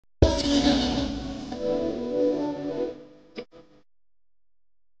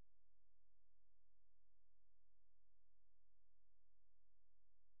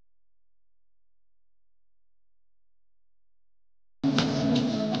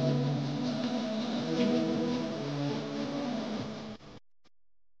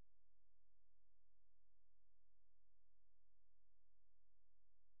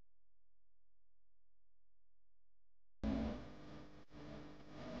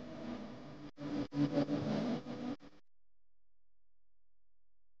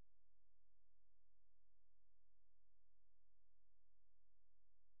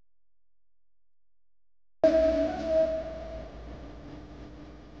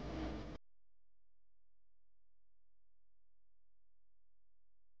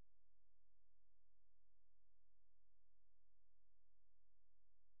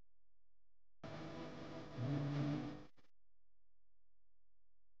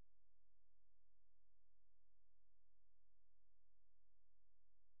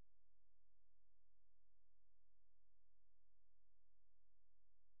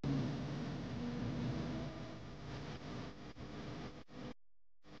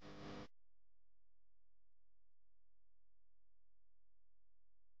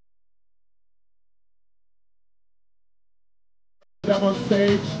them on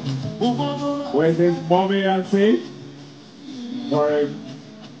stage with his mommy and see for a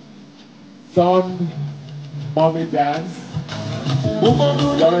son mommy dance.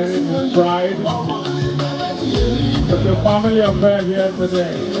 Joining his bride. It's a family affair here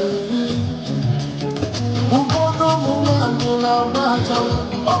today.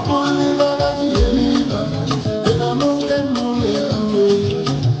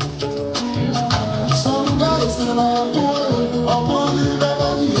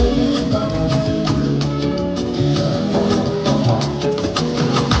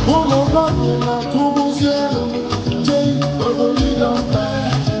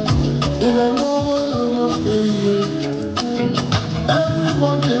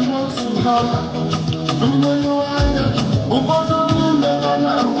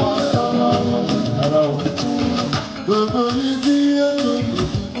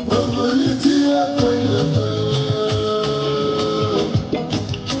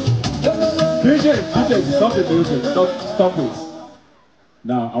 DJ, stop the music. Stop it.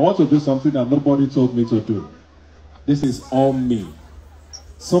 Now, I want to do something that nobody told me to do. This is all me.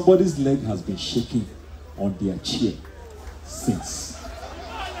 Somebody's leg has been shaking on their chair since.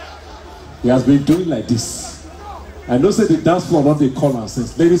 He has been doing like this. I know say the dance floor not they call and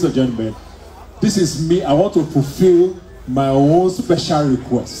since. Ladies and gentlemen, this is me. I want to fulfill my own special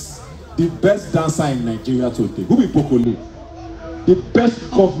request. The best dancer in Nigeria today. Who be Pokole? The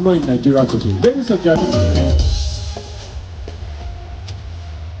best governor in Nigeria today. Ladies and gentlemen.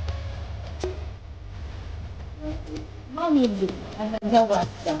 Mommy, I don't watch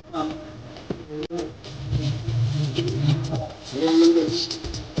them.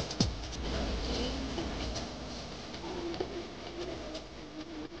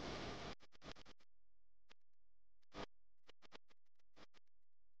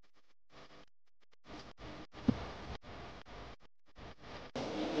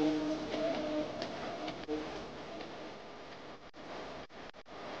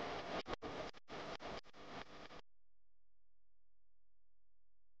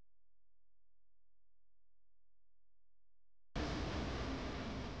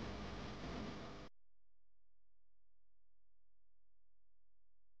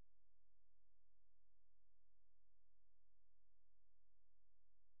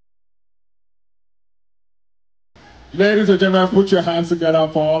 Ladies and gentlemen, put your hands together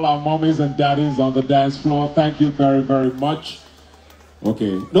for all our mommies and daddies on the dance floor. Thank you very, very much.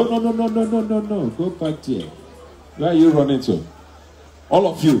 Okay. No. Go back there. Where are you running to? All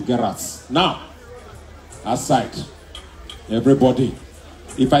of you, get us. Now, aside. Everybody.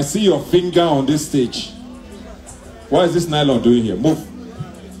 If I see your finger on this stage, what is this nylon doing here? Move.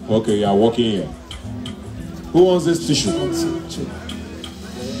 Okay, you are walking here. Who wants this tissue?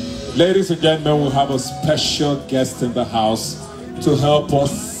 Ladies and gentlemen, we have a special guest in the house to help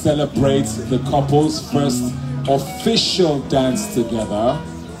us celebrate the couple's first official dance together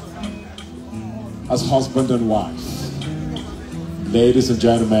as husband and wife. Ladies and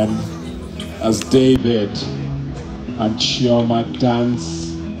gentlemen, as David and Chioma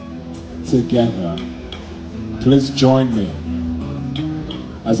dance together, please join me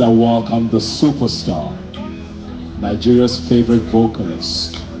as I welcome the superstar, Nigeria's favorite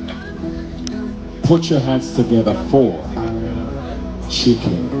vocalist. Put your hands together for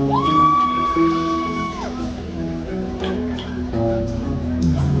Chicken.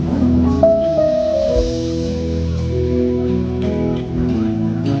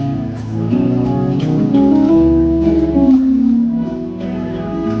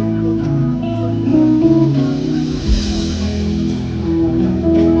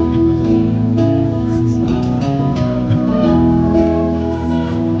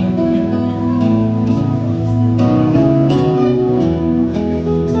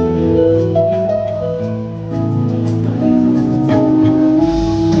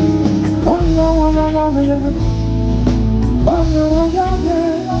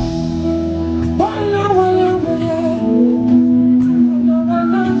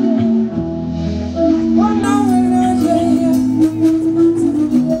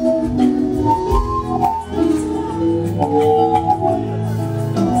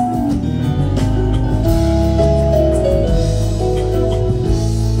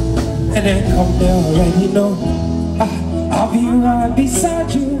 And then come there already know I'll be right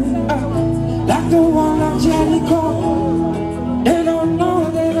beside you like the one on Jellicoe. They don't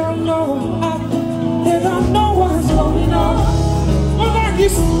know they don't know what's going on.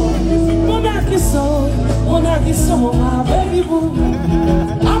 Monarchy so my baby boo.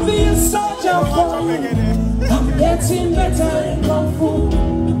 I'll be a soldier for you. I'm getting better in Kung Fu.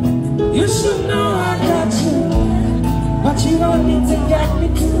 You should know I got you, but you running to get me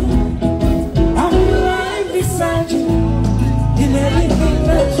through. I'll be right beside you in everything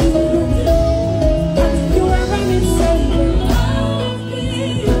that you do. And if you ever need something,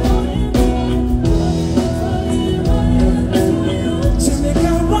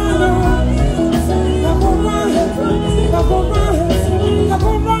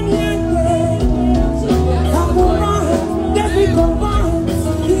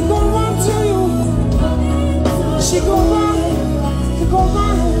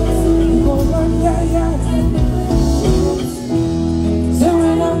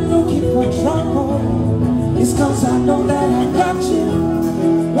 it's cause I know that I got you.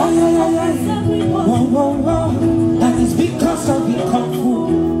 Whoa, whoa, whoa. And it's because of the kung fu.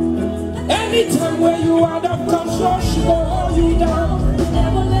 Anytime where you out of control, she gon' hold you down.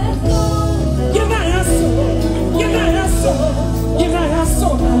 You're not her soul. You're not her soul. You're not her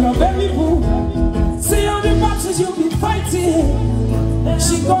soul. Now your baby boo. See all the matches you be fighting.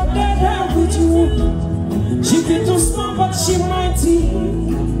 She got that help with you. She be too small but she mighty.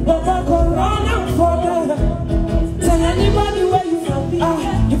 Baba go run out for them. Tell anybody where you from.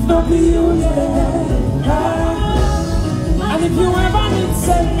 If not be you, yeah. And if you ever need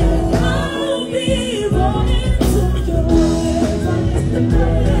say, I'll be running to you.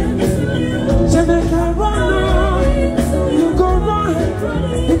 Jamaica run, you go run,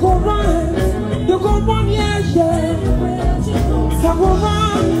 you go run, you go run, yeah, yeah. I go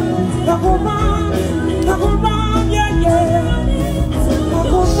run, I go run, I go run, yeah, yeah. I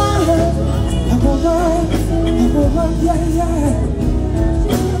go run, yeah, yeah.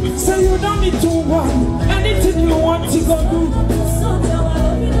 Say you don't need to want anything you want to go do.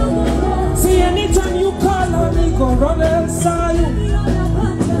 See anytime you call on me, go run inside you.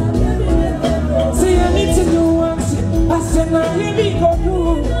 See anything you want, I say now here we go do.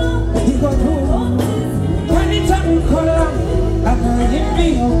 He go do. Anytime you call on me, I know here we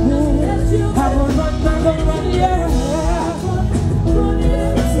go do. I go run, yeah.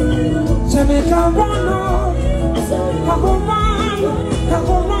 Jamaica run on, I go run, I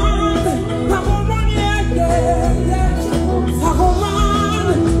go run, I go run, yeah, yeah, yeah. I go run,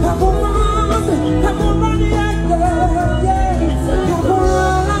 I go run, I go run, yeah, yeah, yeah. I go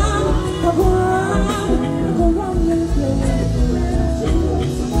run, I go run, I go run, yeah, yeah.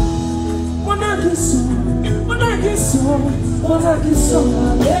 When I get so,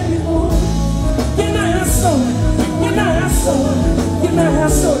 baby boy, you know your soul, you know your soul. You know your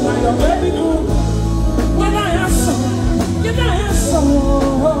soul, now your baby boo. You know your soul, you know your soul.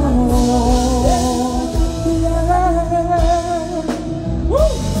 Yeah. Woo!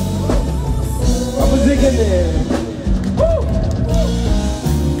 I was digging there. Woo!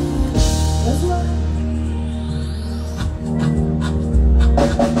 That's right.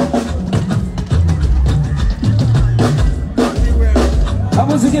 I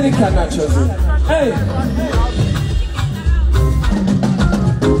was getting nachos. Hey!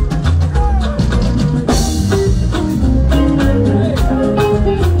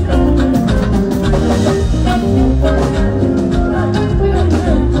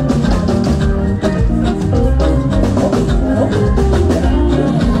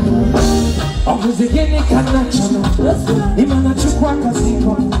 Imana chukwa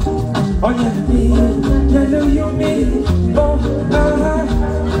kasiko Oye mi, yellow you me Oh,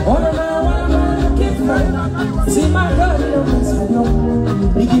 oh no, I'm looking for. See my girl,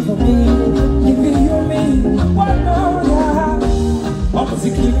 you give for me, give you me What no, yeah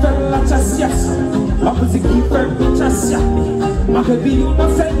Opposite keeper, la chasias Opposite keeper, chasias My baby, you know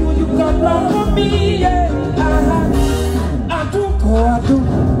say you got love for me, yeah I do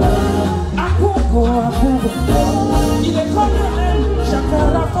Il est comme elle, chacun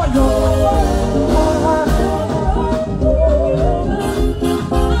la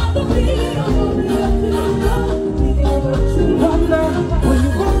when you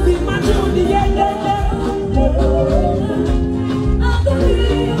go be my Julia,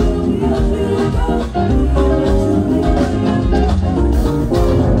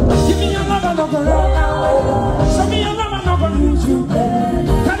 give me your love, I'm not gonna run. Show me your love, I'm not gonna lose you.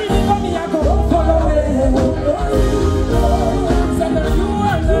 Carry me for me, I go follow it. Say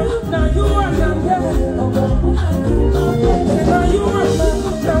now you are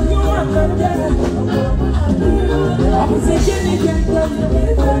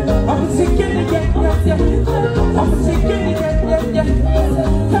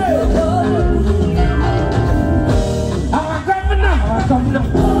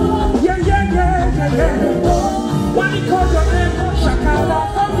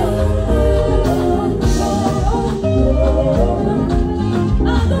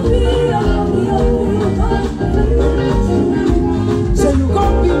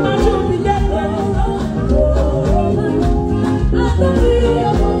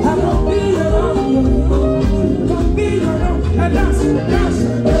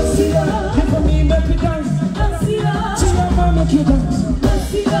make you dance.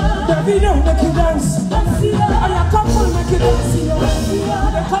 Davido make you dance. And a couple make you dance.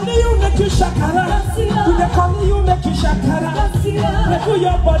 They call you make you shakara. They call you make you shakara. They do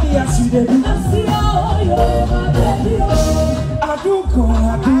your body as you do. Adugo,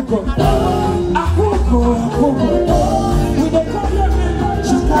 adugo, ahugo, ahugo. We dey call you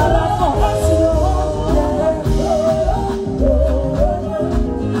shakara for us.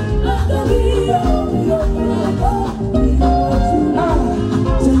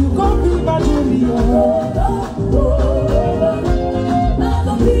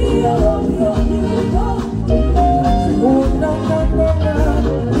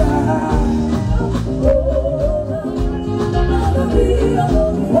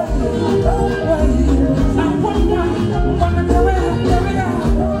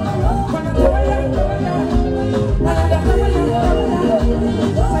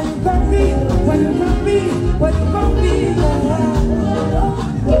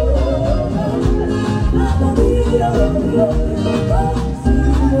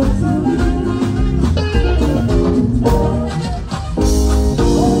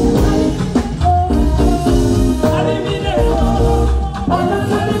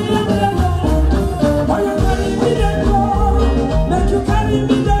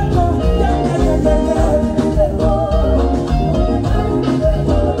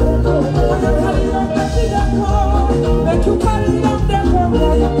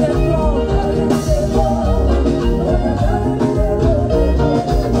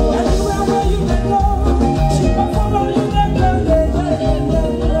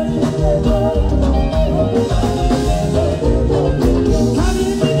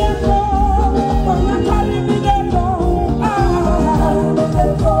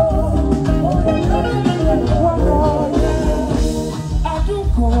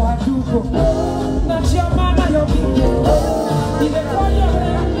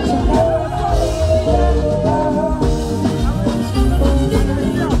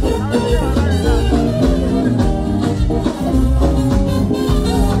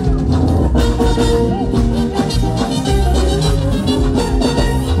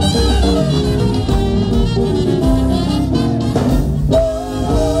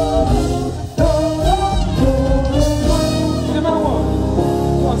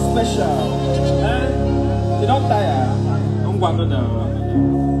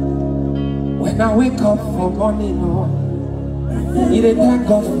 When I wake up for morning, it ain't thank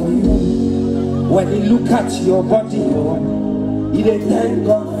God for you. When you look at your body, it ain't thank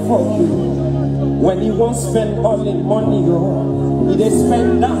God for you. When you won't spend all in money, it ain't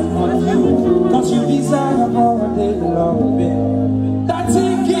spend that on you. Cause you deserve all the love that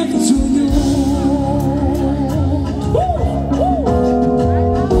He gives to you.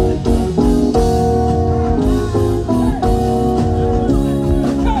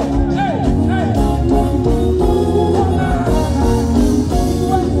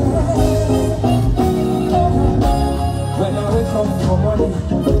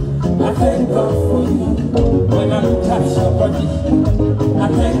 I thank God for you. When I look at your body, I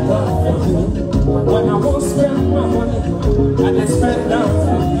thank God for you. When I won't spend my money, I just spend down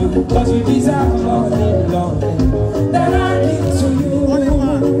for you. Cause you deserve all the love that I give to you.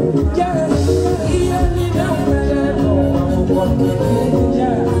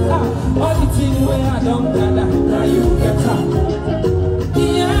 Yeah, all the things where I don't gather, now you get up.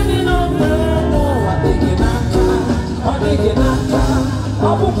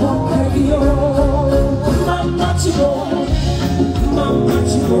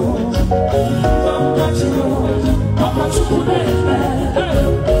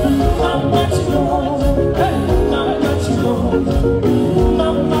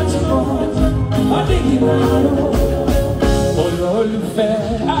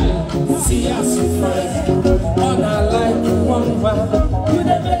 See us friends on our life one one. You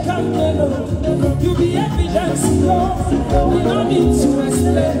never come alone. You be evidence, Lord. We don't need to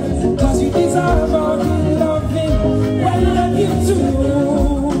explain. Cause you deserve all the loving when I give to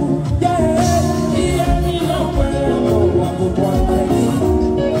you. Yeah, yeah, me know where I would want to be.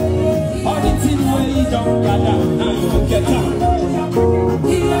 All the things where you don't gather, now you get up.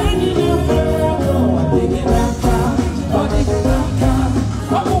 Yeah, me know where I go. I dig it up, I dig it up.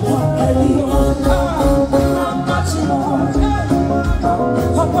 I would want to be on much more.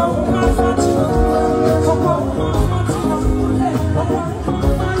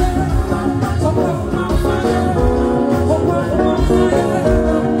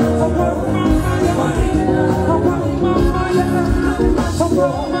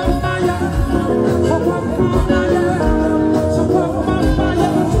 Oh,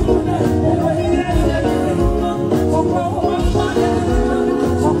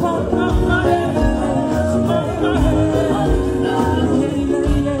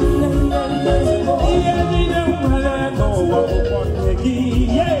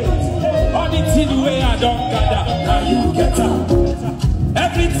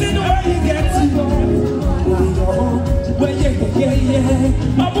 Wait.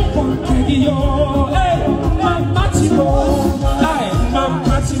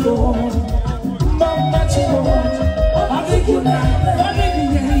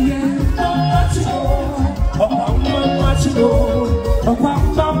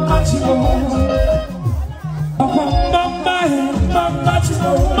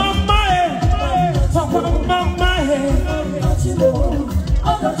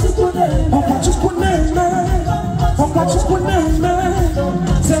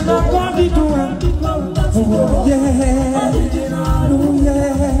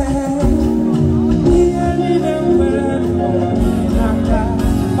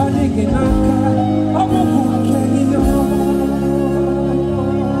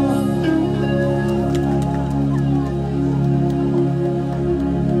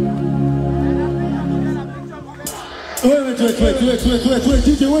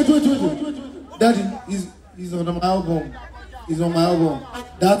 Daddy, he's on my album. He's on my album.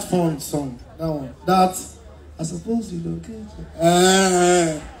 That fun song. That one. That, I suppose you look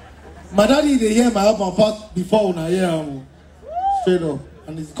it. My daddy, they hear my album first before when I hear him. Straight up.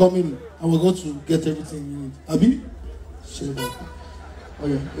 And he's coming. And we're going to get everything we need. Abi? Straight up. Oh,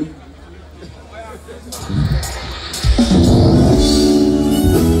 yeah.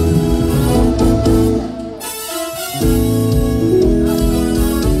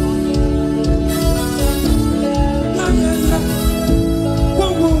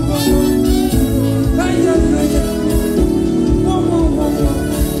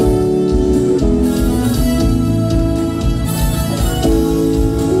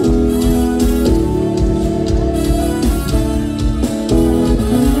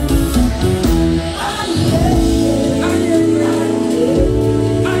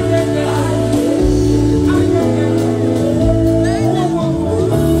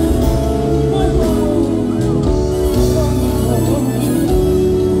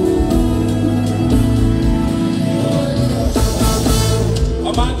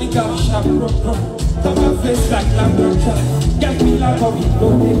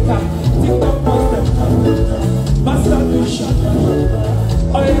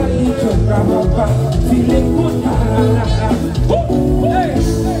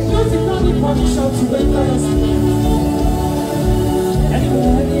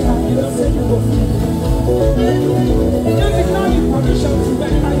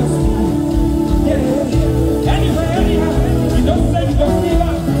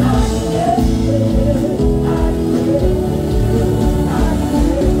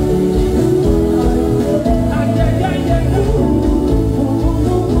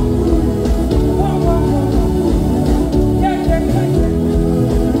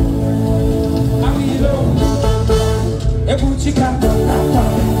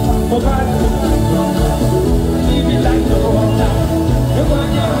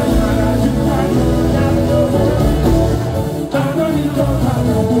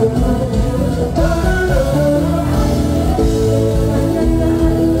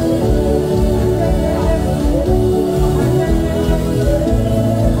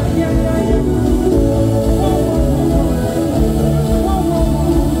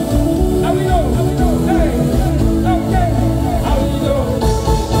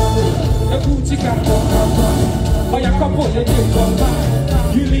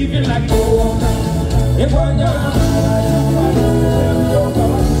 You leave it like no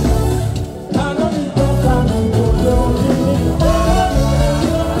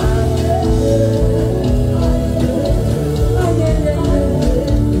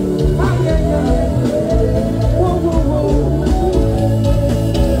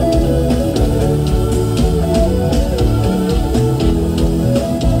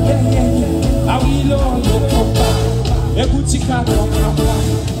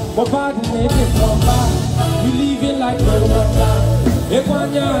You leave it like no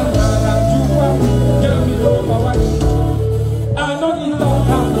one.